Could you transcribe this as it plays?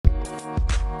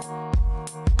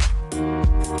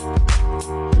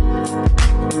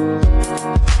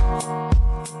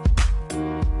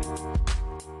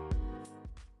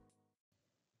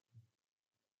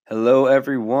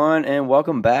everyone, and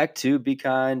welcome back to Be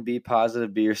Kind, Be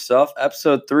Positive, Be Yourself,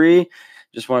 episode 3.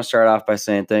 Just want to start off by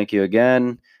saying thank you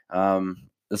again. The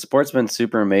support's been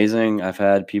super amazing. I've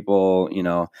had people,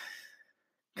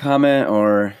 comment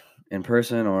or in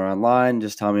person or online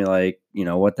just tell me,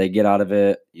 what they get out of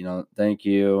it. Thank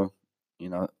you.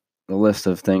 The list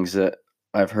of things that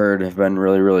I've heard have been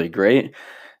really, really great.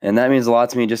 And that means a lot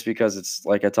to me just because it's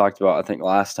like I talked about, I think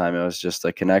last time, it was just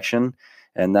a connection.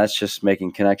 And that's just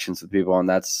making connections with people. And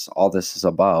that's all this is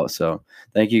about. So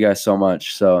thank you guys so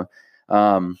much. So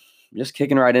just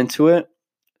kicking right into it.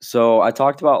 So I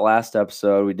talked about last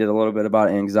episode, we did a little bit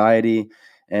about anxiety.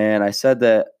 And I said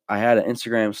that I had an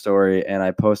Instagram story and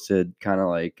I posted kind of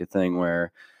like a thing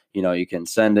where, you can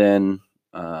send in,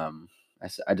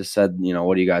 I just said,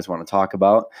 what do you guys want to talk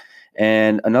about?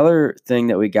 And another thing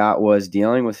that we got was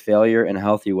dealing with failure in a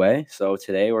healthy way. So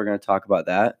today we're going to talk about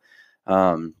that.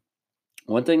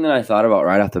 One thing that I thought about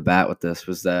right off the bat with this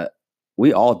was that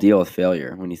we all deal with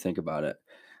failure when you think about it.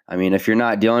 I mean, if you're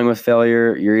not dealing with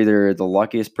failure, you're either the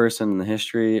luckiest person in the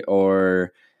history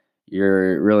or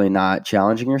you're really not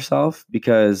challenging yourself,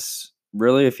 because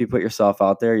really, if you put yourself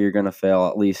out there, you're going to fail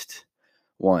at least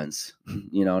once,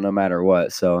 no matter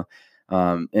what. So,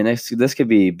 and this could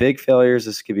be big failures.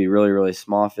 This could be really, really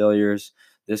small failures.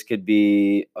 This could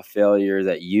be a failure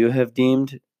that you have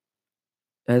deemed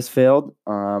has failed,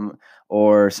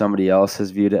 or somebody else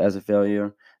has viewed it as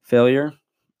a failure.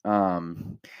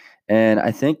 Um, and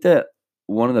I think that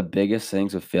one of the biggest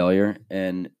things with failure,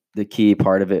 and the key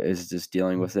part of it, is just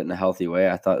dealing with it in a healthy way.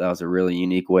 I thought that was a really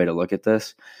unique way to look at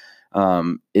this.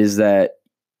 Is that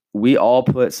we all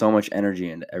put so much energy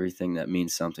into everything that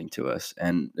means something to us,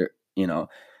 and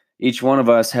each one of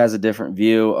us has a different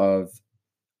view of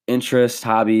interests,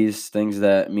 hobbies, things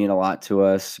that mean a lot to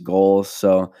us, goals.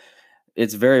 So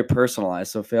it's very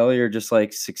personalized. So failure, just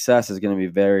like success, is going to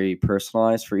be very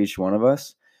personalized for each one of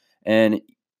us. And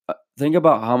think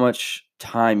about how much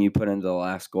time you put into the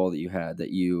last goal that you had,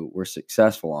 that you were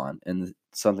successful on, and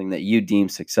something that you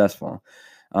deemed successful.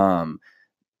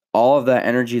 All of that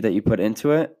energy that you put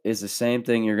into it is the same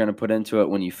thing you're going to put into it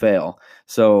when you fail.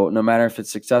 So no matter if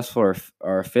it's successful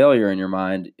or a failure in your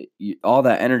mind, all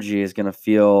that energy is going to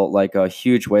feel like a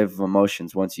huge wave of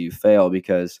emotions once you fail,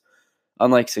 because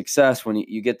unlike success, when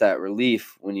you get that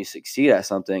relief when you succeed at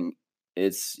something,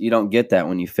 you don't get that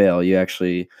when you fail. You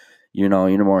actually, you're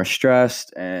more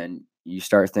stressed, and you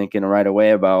start thinking right away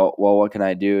about, well, what can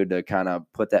I do to kind of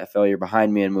put that failure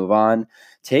behind me and move on?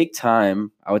 Take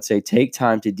time. I would say take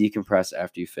time to decompress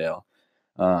after you fail.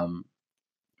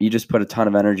 You just put a ton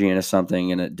of energy into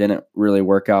something and it didn't really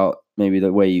work out maybe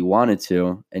the way you wanted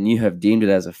to, and you have deemed it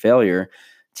as a failure.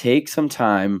 Take some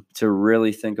time to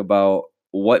really think about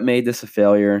what made this a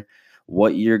failure,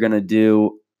 what you're going to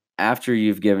do after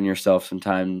you've given yourself some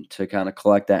time to kind of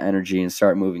collect that energy and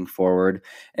start moving forward,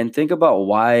 and think about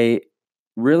why.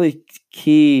 Really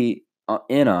key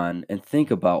in on and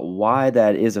think about why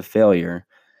that is a failure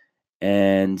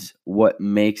and what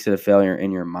makes it a failure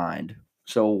in your mind.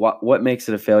 So what makes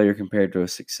it a failure compared to a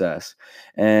success?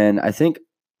 And I think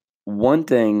one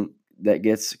thing that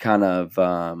gets kind of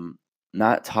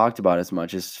not talked about as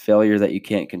much is failure that you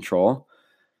can't control.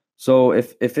 So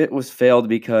if it was failed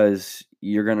because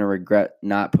you're going to regret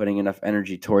not putting enough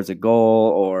energy towards a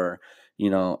goal, or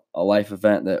a life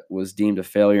event that was deemed a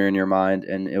failure in your mind,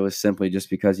 and it was simply just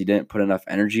because you didn't put enough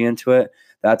energy into it,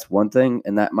 that's one thing,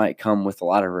 and that might come with a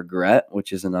lot of regret,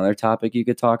 which is another topic you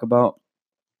could talk about.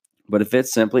 But if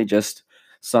it's simply just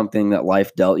something that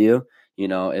life dealt you,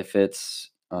 if it's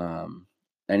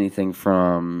anything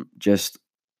from just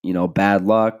bad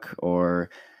luck,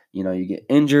 or you get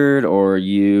injured, or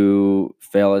you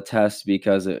fail a test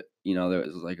because there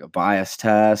was like a bias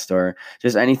test, or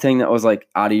just anything that was like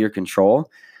out of your control,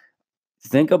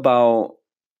 think about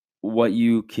what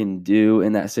you can do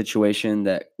in that situation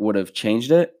that would have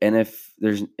changed it. And if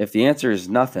the answer is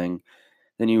nothing,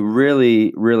 then you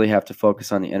really, really have to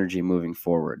focus on the energy moving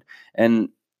forward. And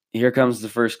here comes the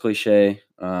first cliche.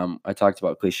 I talked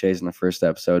about cliches in the first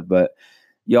episode, but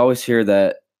you always hear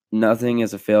that nothing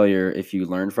is a failure if you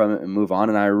learn from it and move on.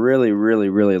 And I really, really,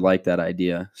 really like that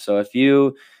idea. So if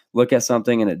you look at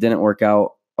something and it didn't work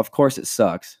out, of course it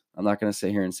sucks. I'm not going to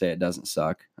sit here and say it doesn't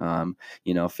suck.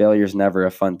 Failure is never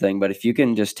a fun thing. But if you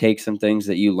can just take some things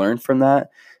that you learned from that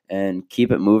and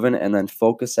keep it moving, and then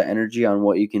focus that energy on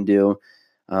what you can do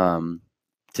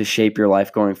to shape your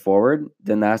life going forward,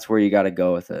 then that's where you got to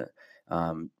go with it.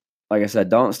 Like I said,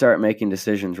 don't start making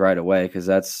decisions right away, because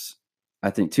I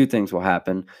think two things will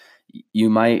happen. You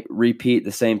might repeat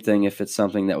the same thing if it's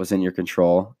something that was in your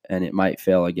control, and it might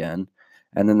fail again.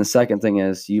 And then the second thing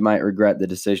is you might regret the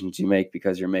decisions you make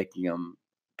because you're making them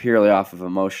purely off of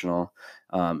emotional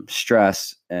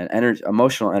stress and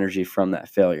emotional energy from that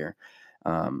failure.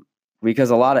 Um,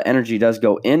 because a lot of energy does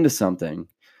go into something,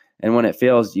 and when it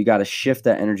fails, you got to shift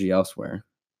that energy elsewhere.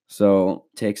 So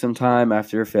take some time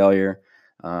after a failure.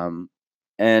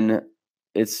 And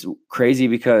it's crazy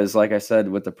because, like I said,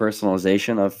 with the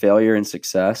personalization of failure and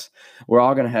success, we're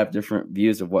all going to have different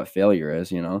views of what failure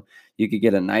is. You could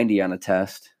get a 90 on a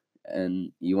test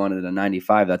and you wanted a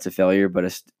 95, that's a failure. But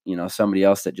it's, somebody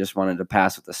else that just wanted to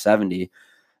pass with a 70,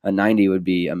 a 90 would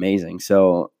be amazing.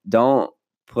 So don't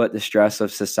put the stress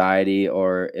of society,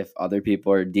 or if other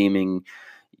people are deeming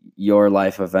your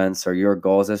life events or your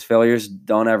goals as failures,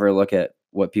 don't ever look at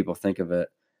what people think of it.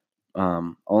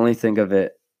 Only think of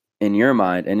it in your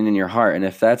mind and in your heart. And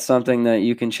if that's something that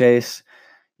you can chase,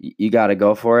 you got to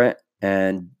go for it.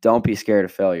 And don't be scared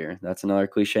of failure. That's another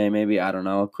cliche, maybe. I don't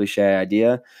know, cliche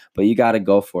idea, but you got to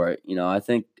go for it. I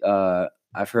think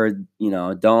I've heard,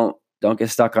 don't get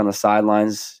stuck on the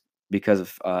sidelines because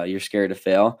of you're scared to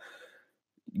fail.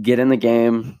 Get in the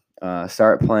game,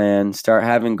 start playing, start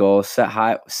having goals,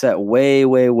 set way,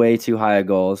 way, way too high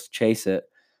goals, chase it,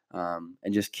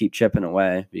 and just keep chipping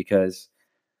away. Because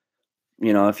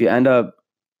if you end up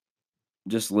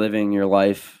just living your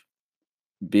life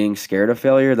being scared of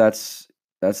failure, that's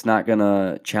not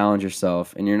gonna challenge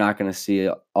yourself, and you're not gonna see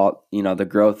all the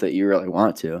growth that you really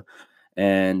want to.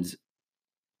 And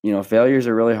failure is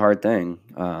a really hard thing.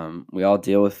 We all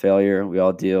deal with failure. We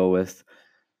all deal with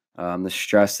the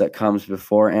stress that comes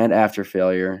before and after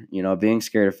failure. Being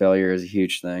scared of failure is a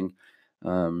huge thing.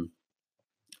 Um,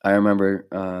 I remember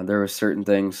there were certain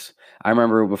things. I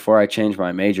remember before I changed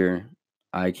my major,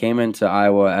 I came into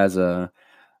Iowa as a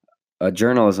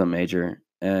journalism major,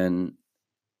 and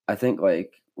I think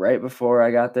like right before I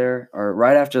got there, or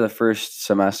right after the first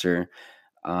semester,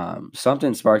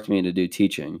 something sparked me to do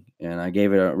teaching, and I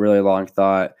gave it a really long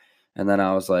thought. And then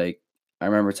I was like, I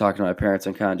remember talking to my parents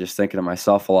and kind of just thinking to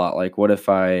myself a lot, like, what if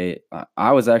I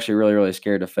was actually really, really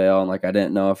scared to fail, and like I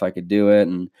didn't know if I could do it,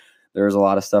 and there was a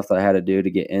lot of stuff that I had to do to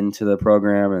get into the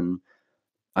program. And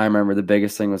I remember the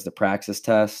biggest thing was the praxis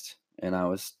test, and I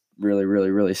was really, really,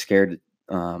 really scared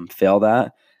to fail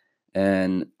that.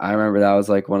 And I remember that was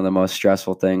like one of the most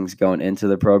stressful things going into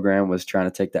the program, was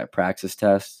trying to take that praxis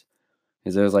test,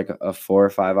 because it was like a 4 or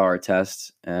 5 hour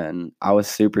test, and I was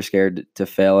super scared to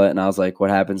fail it. And I was like, what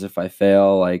happens if I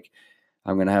fail? Like,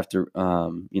 I'm gonna have to,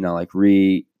 like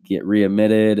get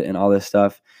readmitted and all this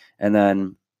stuff. And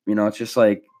then, it's just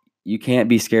like you can't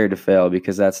be scared to fail,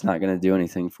 because that's not gonna do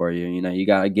anything for you. You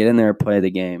gotta get in there, play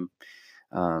the game.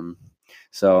 Um,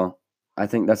 so I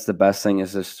think that's the best thing,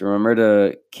 is just remember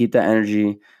to keep that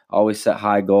energy, always set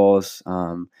high goals.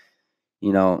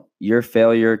 Your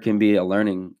failure can be a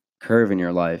learning curve in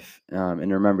your life.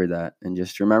 And remember that. And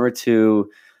just remember to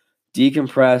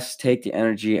decompress, take the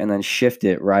energy, and then shift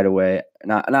it right away.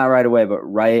 Not right away, but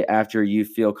right after you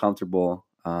feel comfortable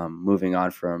moving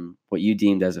on from what you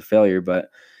deemed as a failure. But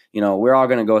we're all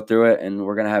going to go through it, and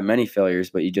we're going to have many failures,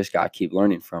 but you just got to keep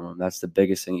learning from them. That's the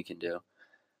biggest thing you can do.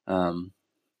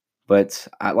 But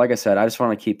like I said, I just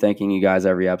want to keep thanking you guys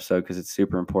every episode, because it's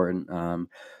super important.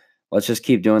 Let's just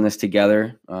keep doing this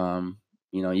together.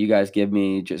 You guys give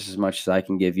me just as much as I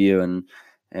can give you,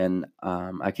 and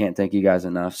I can't thank you guys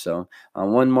enough. So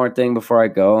one more thing before I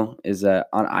go is that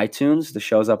on iTunes, the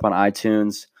show's up on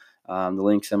iTunes. The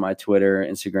link's in my Twitter,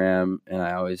 Instagram, and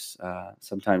I always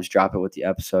sometimes drop it with the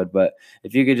episode. But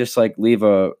if you could just like leave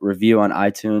a review on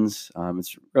iTunes,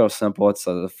 it's real simple. It's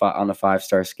on the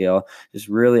 5-star scale. Just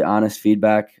really honest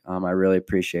feedback. I really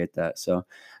appreciate that. So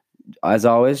as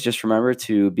always, just remember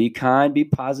to be kind, be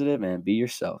positive, and be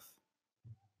yourself.